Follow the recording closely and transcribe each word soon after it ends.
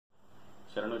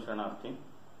ಶರಣಾರ್ಥಿ.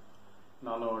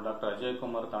 ನಾನು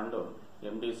Dr.Ajaykumar Tandur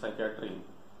M.D psychiatry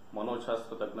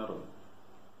ಮನೋಶಾಸ್ತ್ರ ತಜ್ಞರು.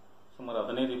 ಸುಮಾರು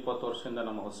 15-20 ವರ್ಷದಿಂದ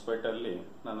ನಮ್ಮ Hospet ಅಲ್ಲಿ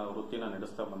ನನ್ನ ವೃತ್ತಿನ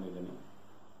ನಡೆಸ್ತಾ ಬಂದಿದ್ದೀನಿ.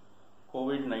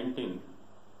 ಕೋವಿಡ್-19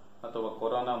 ಅಥವಾ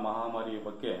ಕೊರೋನಾ ಮಹಾಮಾರಿಯ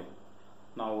ಬಗ್ಗೆ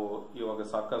ನಾವು ಇವಾಗ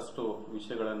ಸಾಕಷ್ಟು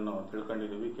ವಿಷಯಗಳನ್ನು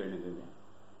ತಿಳ್ಕೊಂಡಿದ್ದೀವಿ, ಕೇಳಿದ್ದೀವಿ.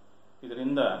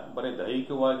 ಇದರಿಂದ ಬರೀ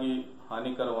ದೈಹಿಕವಾಗಿ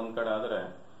ಹಾನಿಕರ ಒಂದ್ ಕಡೆ ಆದರೆ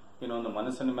ಇನ್ನೊಂದು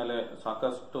ಮನಸ್ಸಿನ ಮೇಲೆ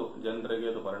ಸಾಕಷ್ಟು ಜನರಿಗೆ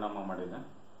ಅದು ಪರಿಣಾಮ ಮಾಡಿದೆ.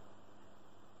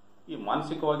 ಈ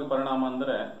ಮಾನಸಿಕವಾಗಿ ಪರಿಣಾಮ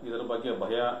ಅಂದ್ರೆ ಇದರ ಬಗ್ಗೆ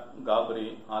ಭಯ, ಗಾಬರಿ,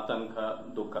 ಆತಂಕ,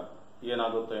 ದುಃಖ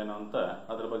ಏನಾಗುತ್ತೋ ಏನೋ ಅಂತ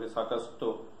ಅದ್ರ ಬಗ್ಗೆ ಸಾಕಷ್ಟು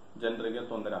ಜನರಿಗೆ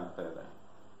ತೊಂದರೆ ಆಗ್ತಾ ಇದೆ.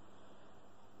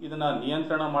 ಇದನ್ನ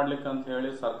ನಿಯಂತ್ರಣ ಮಾಡ್ಲಿಕ್ಕೆ ಅಂತ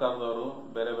ಹೇಳಿ ಸರ್ಕಾರದವರು,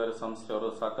 ಬೇರೆ ಬೇರೆ ಸಂಸ್ಥೆಯವರು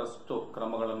ಸಾಕಷ್ಟು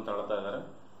ಕ್ರಮಗಳನ್ನು ತಗೊಳ್ತಾ ಇದ್ದಾರೆ.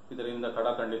 ಇದರಿಂದ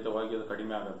ಖಂಡಿತವಾಗಿ ಇದು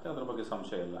ಕಡಿಮೆ ಆಗುತ್ತೆ, ಅದ್ರ ಬಗ್ಗೆ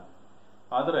ಸಂಶಯ ಇಲ್ಲ.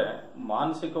 ಆದರೆ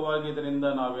ಮಾನಸಿಕವಾಗಿ ಇದರಿಂದ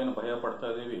ನಾವೇನು ಭಯ ಪಡ್ತಾ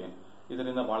ಇದೀವಿ,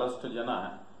 ಇದರಿಂದ ಬಹಳಷ್ಟು ಜನ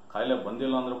ಕಾಯಿಲೆ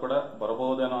ಬಂದಿಲ್ಲ ಅಂದ್ರೂ ಕೂಡ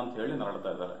ಬರಬಹುದೇನೋ ಅಂತ ಹೇಳಿ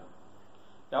ನರಳ್ತಾ ಇದ್ದಾರೆ.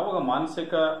 ಯಾವಾಗ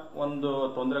ಮಾನಸಿಕ ಒಂದು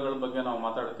ತೊಂದರೆಗಳ ಬಗ್ಗೆ ನಾವು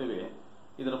ಮಾತಾಡ್ತೀವಿ,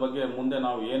 ಇದ್ರ ಬಗ್ಗೆ ಮುಂದೆ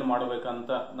ನಾವು ಏನು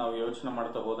ಮಾಡಬೇಕಂತ ನಾವು ಯೋಚನೆ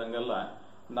ಮಾಡ್ತಾ ಹೋದಂಗೆಲ್ಲ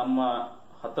ನಮ್ಮ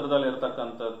ಹತ್ತಿರದಲ್ಲಿ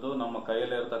ಇರ್ತಕ್ಕಂಥದ್ದು, ನಮ್ಮ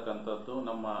ಕೈಯಲ್ಲಿ ಇರ್ತಕ್ಕಂಥದ್ದು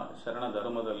ನಮ್ಮ ಶರಣ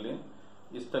ಧರ್ಮದಲ್ಲಿ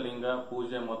ಇಷ್ಟಲಿಂಗ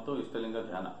ಪೂಜೆ ಮತ್ತು ಇಷ್ಟಲಿಂಗ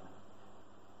ಧ್ಯಾನ.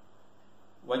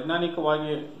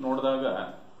 ವೈಜ್ಞಾನಿಕವಾಗಿ ನೋಡಿದಾಗ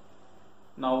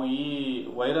ನಾವು ಈ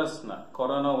ವೈರಸ್ನ,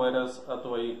 ಕೊರೋನಾ ವೈರಸ್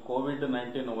ಅಥವಾ ಈ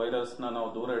ಕೋವಿಡ್-19 ವೈರಸ್ನ ನಾವು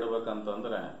ದೂರ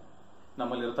ಇಡಬೇಕಂತಂದ್ರೆ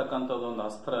ನಮ್ಮಲ್ಲಿ ಇರ್ತಕ್ಕಂಥದ್ದು ಒಂದು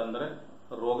ಅಸ್ತ್ರ ಅಂದ್ರೆ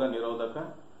ರೋಗ ನಿರೋಧಕ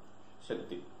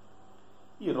ಶಕ್ತಿ.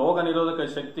 ಈ ರೋಗ ನಿರೋಧಕ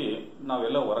ಶಕ್ತಿ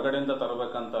ನಾವೆಲ್ಲ ಹೊರಗಡೆಯಿಂದ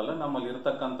ತರಬೇಕಂತಲ್ಲ, ನಮ್ಮಲ್ಲಿ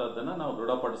ಇರ್ತಕ್ಕಂಥದ್ದನ್ನ ನಾವು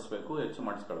ದೃಢಪಡಿಸಬೇಕು, ಹೆಚ್ಚು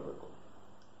ಮಾಡಿಸ್ಕೊಳ್ಬೇಕು.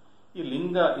 ಈ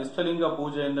ಇಷ್ಟಲಿಂಗ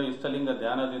ಪೂಜೆಯಿಂದ, ಇಷ್ಟಲಿಂಗ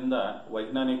ಧ್ಯಾನದಿಂದ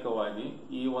ವೈಜ್ಞಾನಿಕವಾಗಿ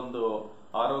ಈ ಒಂದು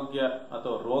ಆರೋಗ್ಯ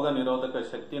ಅಥವಾ ರೋಗ ನಿರೋಧಕ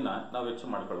ಶಕ್ತಿನ ನಾವು ಹೆಚ್ಚು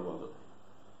ಮಾಡ್ಕೊಳ್ಬಹುದು.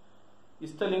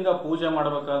 ಇಷ್ಟಲಿಂಗ ಪೂಜೆ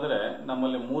ಮಾಡಬೇಕಾದ್ರೆ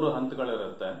ನಮ್ಮಲ್ಲಿ 3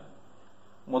 ಹಂತಗಳಿರುತ್ತೆ.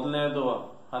 ಮೊದಲನೇದು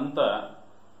ಹಂತ,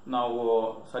 ನಾವು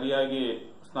ಸರಿಯಾಗಿ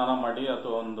ಸ್ನಾನ ಮಾಡಿ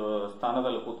ಅಥವಾ ಒಂದು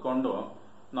ಸ್ಥಾನದಲ್ಲಿ ಕೂತ್ಕೊಂಡು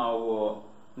ನಾವು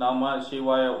ನಮಃ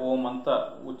ಶಿವಾಯ ಓಂ ಅಂತ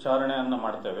ಉಚ್ಚಾರಣೆಯನ್ನ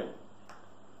ಮಾಡ್ತೇವೆ.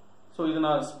 ಸೊ ಇದನ್ನ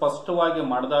ಸ್ಪಷ್ಟವಾಗಿ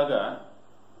ಮಾಡಿದಾಗ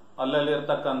ಅಲ್ಲಲ್ಲಿ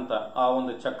ಇರ್ತಕ್ಕಂಥ ಆ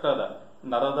ಒಂದು ಚಕ್ರದ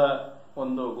ನರದ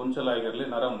ಒಂದು ಗುಂಚಲಾಗಿರಲಿ,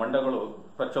 ನರ ಮಂಡಗಳು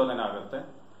ಪ್ರಚೋದನೆ ಆಗುತ್ತೆ.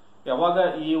 ಯಾವಾಗ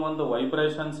ಈ ಒಂದು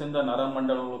ವೈಬ್ರೇಷನ್ಸ್ ಇಂದ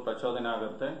ನರಮಂಡಲಗಳು ಪ್ರಚೋದನೆ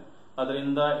ಆಗುತ್ತೆ,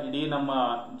 ಅದರಿಂದ ಇಡೀ ನಮ್ಮ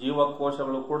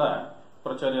ಜೀವಕೋಶಗಳು ಕೂಡ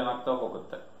ಪ್ರಚೋದನೆ ಆಗ್ತಾ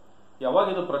ಹೋಗುತ್ತೆ. ಯಾವಾಗ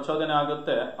ಇದು ಪ್ರಚೋದನೆ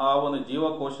ಆಗುತ್ತೆ, ಆ ಒಂದು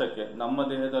ಜೀವಕೋಶಕ್ಕೆ, ನಮ್ಮ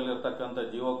ದೇಹದಲ್ಲಿರ್ತಕ್ಕಂಥ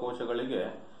ಜೀವಕೋಶಗಳಿಗೆ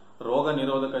ರೋಗ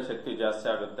ನಿರೋಧಕ ಶಕ್ತಿ ಜಾಸ್ತಿ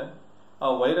ಆಗುತ್ತೆ. ಆ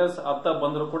ವೈರಸ್ ಅತ್ತ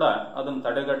ಬಂದ್ರೂ ಕೂಡ ಅದನ್ನ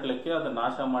ತಡೆಗಟ್ಟಲಿಕ್ಕೆ, ಅದನ್ನ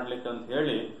ನಾಶ ಮಾಡ್ಲಿಕ್ಕೆ ಅಂತ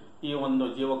ಹೇಳಿ ಈ ಒಂದು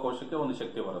ಜೀವಕೋಶಕ್ಕೆ ಒಂದು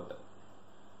ಶಕ್ತಿ ಬರುತ್ತೆ.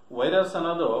 ವೈರಸ್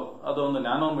ಅನ್ನೋದು ಒಂದು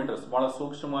ನ್ಯಾನೋಮೀಟರ್ಸ್, ಬಹಳ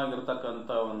ಸೂಕ್ಷ್ಮವಾಗಿರ್ತಕ್ಕಂಥ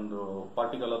ಒಂದು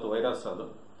ಪಾರ್ಟಿಕಲ್ ಅಥವಾ ವೈರಸ್.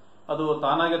 ಅದು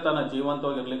ತಾನಾಗೆ ತಾನ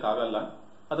ಜೀವಂತವಾಗಿರ್ಲಿಕ್ಕೆ ಆಗಲ್ಲ,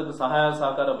 ಅದಕ್ಕೆ ಸಹಾಯ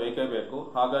ಸಹಕಾರ ಬೇಕೇ ಬೇಕು.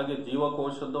 ಹಾಗಾಗಿ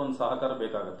ಜೀವಕೋಶದ ಒಂದು ಸಹಕಾರ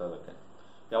ಬೇಕಾಗುತ್ತೆ ಅದಕ್ಕೆ.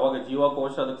 ಯಾವಾಗ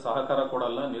ಜೀವಕೋಶ ಅದಕ್ಕೆ ಸಹಕಾರ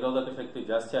ಕೊಡಲ್ಲ, ನಿರೋಧಕ ಶಕ್ತಿ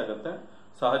ಜಾಸ್ತಿ ಆಗುತ್ತೆ,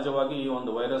 ಸಹಜವಾಗಿ ಈ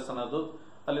ಒಂದು ವೈರಸ್ ಅನ್ನೋದು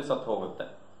ಅಲ್ಲಿ ಸತ್ತು ಹೋಗುತ್ತೆ.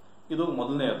 ಇದು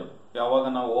ಮೊದಲನೆಯದು. ಯಾವಾಗ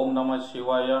ನಾವು ಓಂ ನಮಃ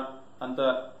ಶಿವಾಯ ಅಂತ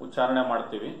ಉಚ್ಚಾರಣೆ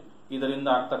ಮಾಡ್ತೀವಿ, ಇದರಿಂದ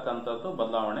ಆಗ್ತಕ್ಕಂಥದ್ದು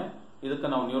ಬದಲಾವಣೆ. ಇದಕ್ಕೆ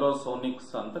ನಾವು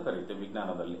ನ್ಯೂರೋಸೋನಿಕ್ಸ್ ಅಂತ ಕರಿತೀವಿ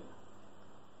ವಿಜ್ಞಾನದಲ್ಲಿ.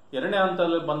 ಎರಡನೇ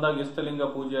ಹಂತದಲ್ಲಿ ಬಂದಾಗ ಇಷ್ಟಲಿಂಗ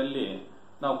ಪೂಜೆಯಲ್ಲಿ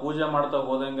ನಾವು ಪೂಜೆ ಮಾಡ್ತಾ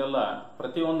ಹೋದಂಗೆಲ್ಲ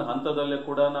ಪ್ರತಿಯೊಂದು ಹಂತದಲ್ಲಿ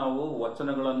ಕೂಡ ನಾವು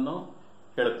ವಚನಗಳನ್ನು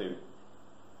ಹೇಳ್ತೀವಿ.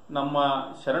 ನಮ್ಮ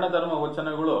ಶರಣ ಧರ್ಮ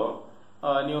ವಚನಗಳು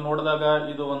ನೀವು ನೋಡಿದಾಗ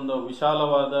ಇದು ಒಂದು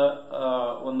ವಿಶಾಲವಾದ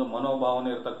ಒಂದು ಮನೋಭಾವನೆ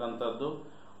ಇರತಕ್ಕಂಥದ್ದು,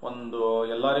 ಒಂದು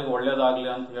ಎಲ್ಲರಿಗೂ ಒಳ್ಳೇದಾಗ್ಲಿ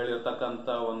ಅಂತ ಹೇಳಿರ್ತಕ್ಕಂಥ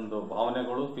ಒಂದು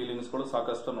ಭಾವನೆಗಳು, ಫೀಲಿಂಗ್ಸ್ಗಳು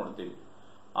ಸಾಕಷ್ಟು ನೋಡ್ತೀವಿ.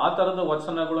 ಆ ತರದ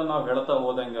ವಚನಗಳು ನಾವು ಹೇಳ್ತಾ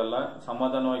ಹೋದಂಗೆಲ್ಲ,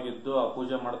 ಸಮಾಧಾನವಾಗಿದ್ದು ಆ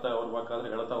ಪೂಜೆ ಮಾಡ್ತಾ ಹೋಗ್ಬೇಕಾದ್ರೆ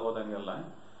ಹೇಳ್ತಾ ಹೋದಂಗೆಲ್ಲ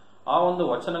ಆ ಒಂದು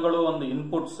ವಚನಗಳು ಒಂದು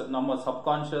ಇನ್ಪುಟ್ಸ್ ನಮ್ಮ ಸಬ್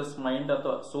ಕಾನ್ಶಿಯಸ್ ಮೈಂಡ್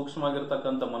ಅಥವಾ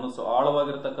ಸೂಕ್ಷ್ಮವಾಗಿರ್ತಕ್ಕಂಥ ಮನಸ್ಸು,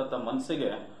 ಆಳವಾಗಿರ್ತಕ್ಕಂಥ ಮನಸ್ಸಿಗೆ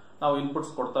ನಾವು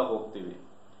ಇನ್ಪುಟ್ಸ್ ಕೊಡ್ತಾ ಹೋಗ್ತೀವಿ.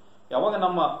 ಯಾವಾಗ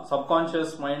ನಮ್ಮ ಸಬ್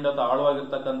ಕಾನ್ಶಿಯಸ್ ಮೈಂಡ್ ಅಥವಾ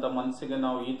ಆಳವಾಗಿರ್ತಕ್ಕಂಥ ಮನಸ್ಸಿಗೆ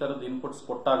ನಾವು ಈ ತರದ ಇನ್ಪುಟ್ಸ್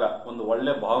ಕೊಟ್ಟಾಗ, ಒಂದು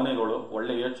ಒಳ್ಳೆ ಭಾವನೆಗಳು,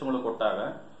 ಒಳ್ಳೆ ಯೋಚನೆಗಳು ಕೊಟ್ಟಾಗ,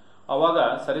 ಅವಾಗ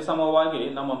ಸರಿಸಮವಾಗಿ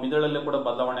ನಮ್ಮ ಮಿದುಳಲ್ಲಿ ಕೂಡ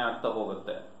ಬದಲಾವಣೆ ಆಗ್ತಾ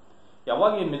ಹೋಗುತ್ತೆ.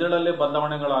 ಯಾವಾಗ ಈ ಮಿದುಳಲ್ಲಿ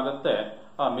ಬದಲಾವಣೆಗಳಾಗುತ್ತೆ,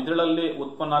 ಆ ಮಿದುಳಲ್ಲಿ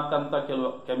ಉತ್ಪನ್ನ ಆಗ್ತಕ್ಕಂಥ ಕೆಲವು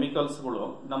ಕೆಮಿಕಲ್ಸ್ಗಳು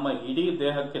ನಮ್ಮ ಇಡೀ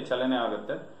ದೇಹಕ್ಕೆ ಚಲನೆ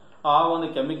ಆಗುತ್ತೆ. ಆ ಒಂದು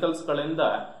ಕೆಮಿಕಲ್ಸ್ ಗಳಿಂದ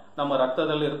ನಮ್ಮ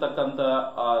ರಕ್ತದಲ್ಲಿ ಇರತಕ್ಕಂಥ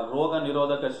ಆ ರೋಗ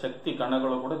ನಿರೋಧಕ ಶಕ್ತಿ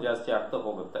ಕಣಗಳು ಕೂಡ ಜಾಸ್ತಿ ಆಗ್ತಾ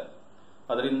ಹೋಗುತ್ತೆ.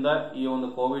 ಅದರಿಂದ ಈ ಒಂದು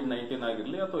ಕೋವಿಡ್-19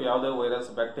 ಆಗಿರಲಿ ಅಥವಾ ಯಾವುದೇ ವೈರಸ್,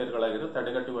 ಬ್ಯಾಕ್ಟೀರಿಯಾಗಳಾಗಿರಲಿ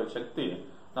ತಡೆಗಟ್ಟುವ ಶಕ್ತಿ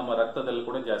ನಮ್ಮ ರಕ್ತದಲ್ಲಿ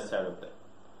ಕೂಡ ಜಾಸ್ತಿ ಆಗುತ್ತೆ.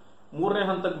 ಮೂರನೇ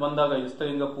ಹಂತಕ್ಕೆ ಬಂದಾಗ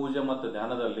ಇಷ್ಟಲಿಂಗ ಪೂಜೆ ಮತ್ತು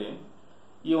ಧ್ಯಾನದಲ್ಲಿ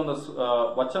ಈ ಒಂದು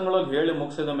ವಚನಗಳು ಹೇಳಿ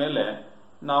ಮುಗಿಸಿದ ಮೇಲೆ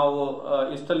ನಾವು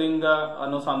ಇಷ್ಟಲಿಂಗ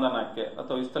ಅನುಸಂಧಾನಕ್ಕೆ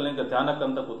ಅಥವಾ ಇಷ್ಟಲಿಂಗ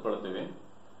ಧ್ಯಾನಕ್ಕಂತ ಕೂತ್ಕೊಳ್ತೀವಿ.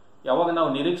 ಯಾವಾಗ ನಾವು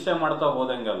ನಿರೀಕ್ಷೆ ಮಾಡ್ತಾ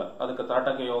ಹೋದಂಗೆಲ್ಲ, ಅದಕ್ಕೆ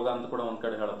ತಾಟಕ ಯೋಗ ಅಂತ ಕೂಡ ಒಂದ್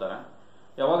ಕಡೆ ಹೇಳ್ತಾರೆ.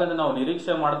 ಯಾವಾಗ ನಾವು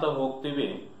ನಿರೀಕ್ಷೆ ಮಾಡ್ತಾ ಹೋಗ್ತೀವಿ,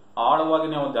 ಆಳವಾಗಿ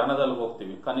ನಾವು ಧ್ಯಾನದಲ್ಲಿ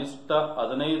ಹೋಗ್ತೀವಿ. ಕನಿಷ್ಠ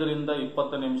 15ರಿಂದ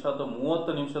 20 ನಿಮಿಷ ಅಥವಾ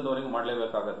 30 ನಿಮಿಷದವರೆಗೆ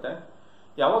ಮಾಡ್ಲೇಬೇಕಾಗತ್ತೆ.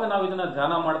 ಯಾವಾಗ ನಾವು ಇದನ್ನ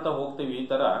ಧ್ಯಾನ ಮಾಡ್ತಾ ಹೋಗ್ತೀವಿ, ಈ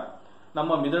ತರ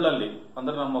ನಮ್ಮ ಮಿದುಳಲ್ಲಿ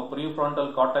ಅಂದ್ರೆ ನಮ್ಮ ಪ್ರಿಫ್ರಾಂಟಲ್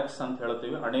ಕಾರ್ಟೆಕ್ಸ್ ಅಂತ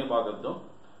ಹೇಳ್ತೀವಿ, ಹಣೆ ಭಾಗದ್ದು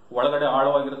ಒಳಗಡೆ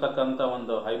ಆಳವಾಗಿರ್ತಕ್ಕಂಥ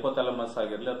ಒಂದು ಹೈಪೋಥಾಲಮಸ್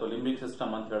ಆಗಿರಲಿ ಅಥವಾ ಲಿಂಬಿಕ್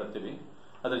ಸಿಸ್ಟಮ್ ಅಂತ ಹೇಳ್ತೀವಿ,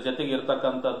 ಅದ್ರ ಜೊತೆಗೆ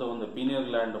ಇರ್ತಕ್ಕಂಥದ್ದು ಒಂದು ಪೀನಿಯಲ್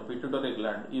ಗ್ಲ್ಯಾಂಡ್, ಪಿಟ್ಯುಟರಿ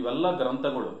ಗ್ಲ್ಯಾಂಡ್, ಇವೆಲ್ಲ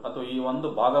ಗ್ರಂಥಗಳು ಅಥವಾ ಈ ಒಂದು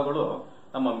ಭಾಗಗಳು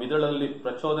ನಮ್ಮ ಮಿದುಳಲ್ಲಿ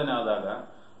ಪ್ರಚೋದನೆ ಆದಾಗ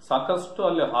ಸಾಕಷ್ಟು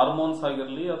ಅಲ್ಲಿ ಹಾರ್ಮೋನ್ಸ್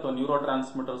ಆಗಿರಲಿ ಅಥವಾ ನ್ಯೂರೋ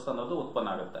ಟ್ರಾನ್ಸ್ಮಿಟರ್ಸ್ ಅನ್ನೋದು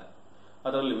ಉತ್ಪನ್ನ ಆಗುತ್ತೆ.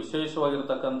 ಅದರಲ್ಲಿ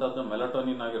ವಿಶೇಷವಾಗಿರ್ತಕ್ಕಂಥದ್ದು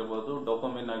ಮೆಲಟೋನಿನ್ ಆಗಿರ್ಬೋದು,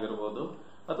 ಡೋಪಮಿನ್ ಆಗಿರ್ಬೋದು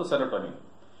ಅಥವಾ ಸೆರೋಟೋನಿನ್.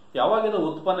 ಯಾವಾಗ ಇದು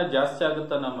ಉತ್ಪನ್ನ ಜಾಸ್ತಿ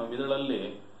ಆಗುತ್ತೆ ನಮ್ಮ ಮಿದುಳಲ್ಲಿ,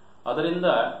 ಅದರಿಂದ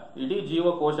ಇಡೀ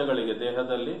ಜೀವಕೋಶಗಳಿಗೆ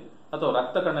ದೇಹದಲ್ಲಿ ಅಥವಾ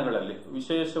ರಕ್ತ ಕಣಗಳಲ್ಲಿ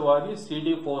ವಿಶೇಷವಾಗಿ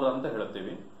CD4 ಅಂತ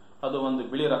ಹೇಳ್ತೀವಿ, ಅದು ಒಂದು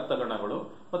ಬಿಳಿ ರಕ್ತ ಕಣಗಳು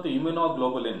ಮತ್ತು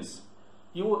ಇಮ್ಯುನೋಗ್ಲೋಬುಲಿನ್ಸ್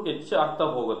ಇವು ಹೆಚ್ಚಾಗ್ತಾ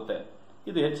ಹೋಗುತ್ತೆ.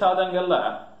 ಇದು ಹೆಚ್ಚಾದಂಗೆಲ್ಲ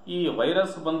ಈ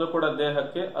ವೈರಸ್ ಬಂದು ಕೂಡ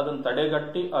ದೇಹಕ್ಕೆ ಅದನ್ನ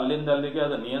ತಡೆಗಟ್ಟಿ ಅಲ್ಲಿಂದ ಅಲ್ಲಿಗೆ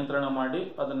ಅದನ್ನ ನಿಯಂತ್ರಣ ಮಾಡಿ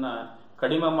ಅದನ್ನ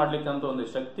ಕಡಿಮೆ ಮಾಡ್ಲಿಕ್ಕಂತ ಒಂದು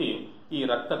ಶಕ್ತಿ ಈ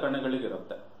ರಕ್ತ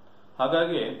ಕಣಗಳಿಗಿರುತ್ತೆ.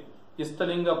 ಹಾಗಾಗಿ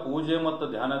ಇಷ್ಟಲಿಂಗ ಪೂಜೆ ಮತ್ತು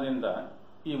ಧ್ಯಾನದಿಂದ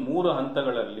ಈ 3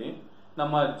 ಹಂತಗಳಲ್ಲಿ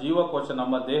ನಮ್ಮ ಜೀವಕೋಶ,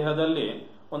 ನಮ್ಮ ದೇಹದಲ್ಲಿ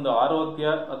ಒಂದು ಆರೋಗ್ಯ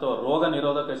ಅಥವಾ ರೋಗ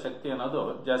ನಿರೋಧಕ ಶಕ್ತಿ ಅನ್ನೋದು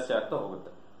ಜಾಸ್ತಿ ಆಗ್ತಾ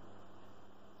ಹೋಗುತ್ತೆ.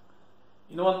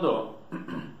 ಇನ್ನೊಂದು,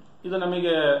 ಇದು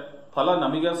ನಮಗೆ ಫಲ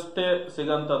ನಮಗಷ್ಟೇ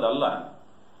ಸಿಗಂತದಲ್ಲ.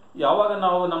 ಯಾವಾಗ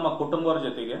ನಾವು ನಮ್ಮ ಕುಟುಂಬದ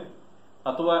ಜೊತೆಗೆ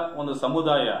ಅಥವಾ ಒಂದು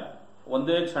ಸಮುದಾಯ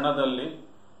ಒಂದೇ ಕ್ಷಣದಲ್ಲಿ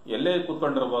ಎಲ್ಲೇ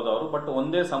ಕೂತ್ಕೊಂಡಿರ್ಬೋದು ಅವರು, ಬಟ್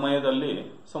ಒಂದೇ ಸಮಯದಲ್ಲಿ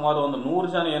ಸುಮಾರು ಒಂದು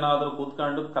 100 ಜನ ಏನಾದರೂ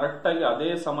ಕೂತ್ಕೊಂಡು ಕರೆಕ್ಟಾಗಿ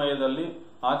ಅದೇ ಸಮಯದಲ್ಲಿ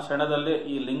ಆ ಕ್ಷಣದಲ್ಲೇ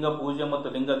ಈ ಲಿಂಗ ಪೂಜೆ ಮತ್ತು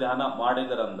ಲಿಂಗ ಧ್ಯಾನ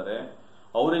ಮಾಡಿದರಂದ್ರೆ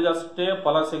ಅವರಿಗಷ್ಟೇ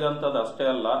ಫಲ ಸಿಗಂತದ್ದು ಅಷ್ಟೇ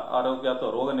ಅಲ್ಲ, ಆರೋಗ್ಯ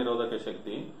ಅಥವಾ ರೋಗ ನಿರೋಧಕ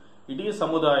ಶಕ್ತಿ ಇಡೀ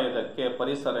ಸಮುದಾಯದಕ್ಕೆ,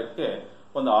 ಪರಿಸರಕ್ಕೆ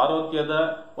ಒಂದು ಆರೋಗ್ಯದ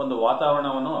ಒಂದು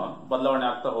ವಾತಾವರಣವನ್ನು ಬದಲಾವಣೆ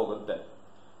ಆಗ್ತಾ ಹೋಗುತ್ತೆ.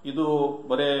 ಇದು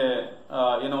ಬರೇ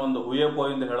ಏನೋ ಒಂದು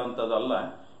ಹುಯೆಪೋಯಿಂದ ಹೇಳುವಂಥದ್ದಲ್ಲ,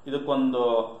 ಇದಕ್ಕೊಂದು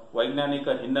ವೈಜ್ಞಾನಿಕ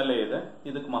ಹಿನ್ನೆಲೆ ಇದೆ.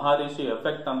 ಇದಕ್ಕೆ ಮಹಾರಿಷಿ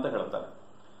ಎಫೆಕ್ಟ್ ಅಂತ ಹೇಳ್ತಾರೆ.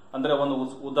 ಅಂದ್ರೆ ಒಂದು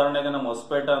ಉದಾಹರಣೆಗೆ ನಮ್ಮ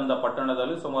ಹೊಸಪೇಟ ಅಂತ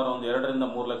ಪಟ್ಟಣದಲ್ಲಿ ಸುಮಾರು ಒಂದು 2 ರಿಂದ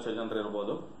 3 ಲಕ್ಷ ಜನರು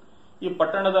ಇರ್ಬೋದು. ಈ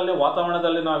ಪಟ್ಟಣದಲ್ಲಿ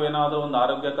ವಾತಾವರಣದಲ್ಲಿ ನಾವೇನಾದ್ರೂ ಒಂದು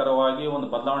ಆರೋಗ್ಯಕರವಾಗಿ ಒಂದು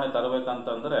ಬದಲಾವಣೆ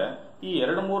ತರಬೇಕಂತಂದ್ರೆ ಈ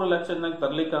 2-3 ಲಕ್ಷ ಜನಕ್ಕೆ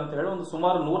ತರ್ಲಿಕ್ಕೆ ಅಂತ ಹೇಳಿ ಒಂದು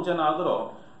ಸುಮಾರು 100 ಜನ ಆದ್ರೂ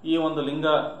ಈ ಒಂದು ಲಿಂಗ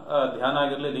ಧ್ಯಾನ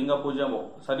ಆಗಿರ್ಲಿ, ಲಿಂಗ ಪೂಜೆ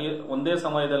ಸರಿ ಒಂದೇ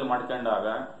ಸಮಯದಲ್ಲಿ ಮಾಡ್ಕೊಂಡಾಗ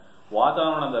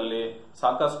ವಾತಾವರಣದಲ್ಲಿ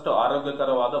ಸಾಕಷ್ಟು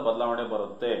ಆರೋಗ್ಯಕರವಾದ ಬದಲಾವಣೆ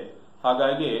ಬರುತ್ತೆ.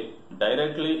 ಹಾಗಾಗಿ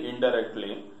ಡೈರೆಕ್ಟ್ಲಿ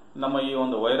ಇಂಡೈರೆಕ್ಟ್ಲಿ ನಮ್ಮ ಈ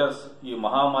ಒಂದು ವೈರಸ್, ಈ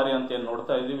ಮಹಾಮಾರಿ ಅಂತ ಏನ್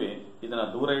ನೋಡ್ತಾ ಇದೀವಿ, ಇದನ್ನ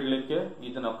ದೂರ ಇಡ್ಲಿಕ್ಕೆ,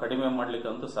 ಇದನ್ನ ಕಡಿಮೆ ಮಾಡ್ಲಿಕ್ಕೆ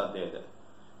ಅಂತೂ ಸಾಧ್ಯ ಇದೆ.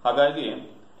 ಹಾಗಾಗಿ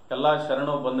ಎಲ್ಲಾ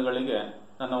ಶರಣು ಬಂಧುಗಳಿಗೆ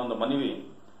ನನ್ನ ಒಂದು ಮನವಿ,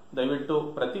 ದಯವಿಟ್ಟು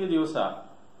ಪ್ರತಿ ದಿವಸ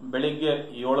ಬೆಳಿಗ್ಗೆ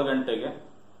 7 ಗಂಟೆಗೆ,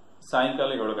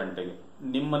 ಸಾಯಂಕಾಲ 7 ಗಂಟೆಗೆ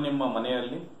ನಿಮ್ಮ ನಿಮ್ಮ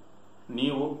ಮನೆಯಲ್ಲಿ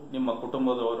ನೀವು ನಿಮ್ಮ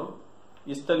ಕುಟುಂಬದವರು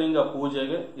ಇಷ್ಟಲಿಂಗ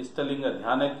ಪೂಜೆಗೆ, ಇಷ್ಟಲಿಂಗ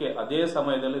ಧ್ಯಾನಕ್ಕೆ ಅದೇ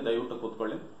ಸಮಯದಲ್ಲಿ ದಯವಿಟ್ಟು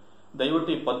ಕೂತ್ಕೊಳ್ಳಿ. ದಯವಿಟ್ಟು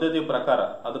ಈ ಪದ್ಧತಿ ಪ್ರಕಾರ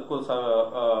ಅದಕ್ಕೂ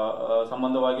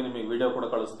ಸಂಬಂಧವಾಗಿ ನಿಮಗೆ ವಿಡಿಯೋ ಕೂಡ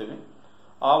ಕಳಿಸ್ತೀವಿ.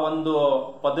 ಆ ಒಂದು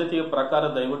ಪದ್ಧತಿಯ ಪ್ರಕಾರ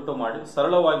ದಯವಿಟ್ಟು ಮಾಡಿ,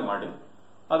 ಸರಳವಾಗಿ ಮಾಡಿ.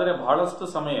 ಆದರೆ ಬಹಳಷ್ಟು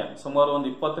ಸಮಯ, ಸುಮಾರು ಒಂದು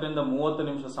 20 ರಿಂದ 30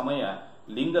 ನಿಮಿಷ ಸಮಯ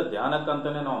ಲಿಂಗ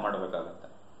ಧ್ಯಾನಕ್ಕಂತಾನೆ ನಾವು ಮಾಡಬೇಕಾಗತ್ತೆ.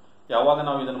 ಯಾವಾಗ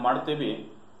ನಾವು ಇದನ್ನು ಮಾಡ್ತೀವಿ,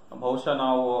 ಬಹುಶಃ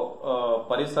ನಾವು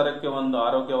ಪರಿಸರಕ್ಕೆ ಒಂದು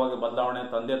ಆರೋಗ್ಯವಾಗಿ ಬದಲಾವಣೆ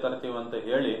ತಂದೆ ತರ್ತೀವಿ ಅಂತ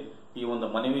ಹೇಳಿ ಈ ಒಂದು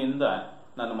ಮನವಿಯಿಂದ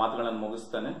ನನ್ನ ಮಾತುಗಳನ್ನು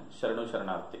ಮುಗಿಸ್ತೇನೆ. ಶರಣು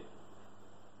ಶರಣಾರ್ಥಿ.